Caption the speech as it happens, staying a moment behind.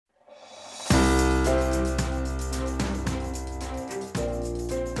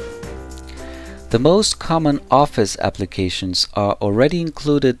The most common Office applications are already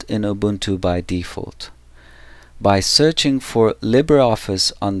included in Ubuntu by default. By searching for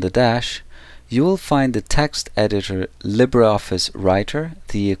LibreOffice on the dash, you will find the text editor LibreOffice Writer,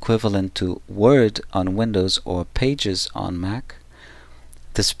 the equivalent to Word on Windows or Pages on Mac,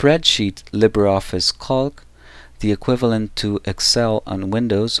 the spreadsheet LibreOffice Calc, the equivalent to Excel on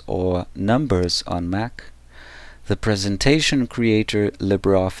Windows or Numbers on Mac, the presentation creator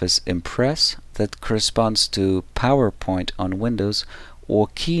LibreOffice Impress that corresponds to PowerPoint on Windows or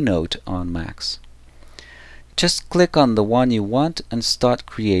Keynote on Macs. Just click on the one you want and start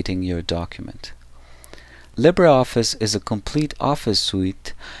creating your document. LibreOffice is a complete Office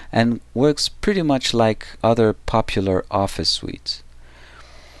suite and works pretty much like other popular Office suites.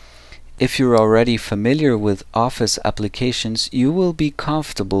 If you're already familiar with Office applications, you will be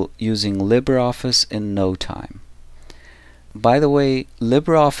comfortable using LibreOffice in no time. By the way,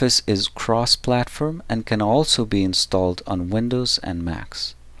 LibreOffice is cross-platform and can also be installed on Windows and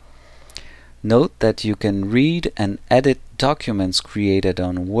Macs. Note that you can read and edit documents created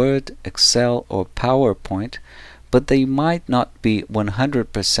on Word, Excel, or PowerPoint, but they might not be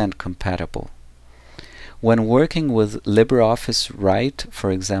 100% compatible. When working with LibreOffice Write,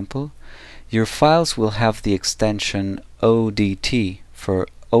 for example, your files will have the extension ODT for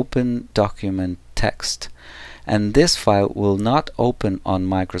Open Document Text, and this file will not open on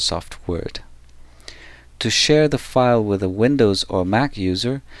Microsoft Word. To share the file with a Windows or Mac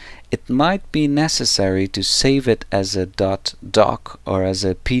user, it might be necessary to save it as a .doc or as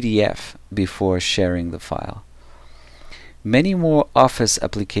a PDF before sharing the file. Many more Office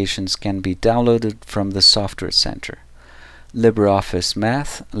applications can be downloaded from the Software Center. LibreOffice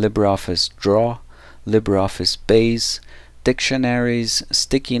Math, LibreOffice Draw, LibreOffice Base, dictionaries,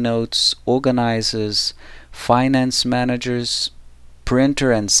 sticky notes, organizers, finance managers,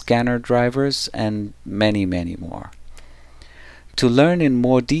 printer and scanner drivers, and many more. To learn in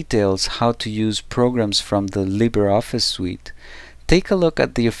more details how to use programs from the LibreOffice suite, take a look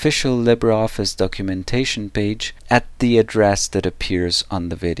at the official LibreOffice documentation page at the address that appears on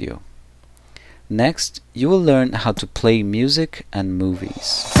the video. Next, you will learn how to play music and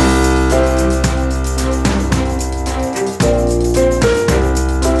movies.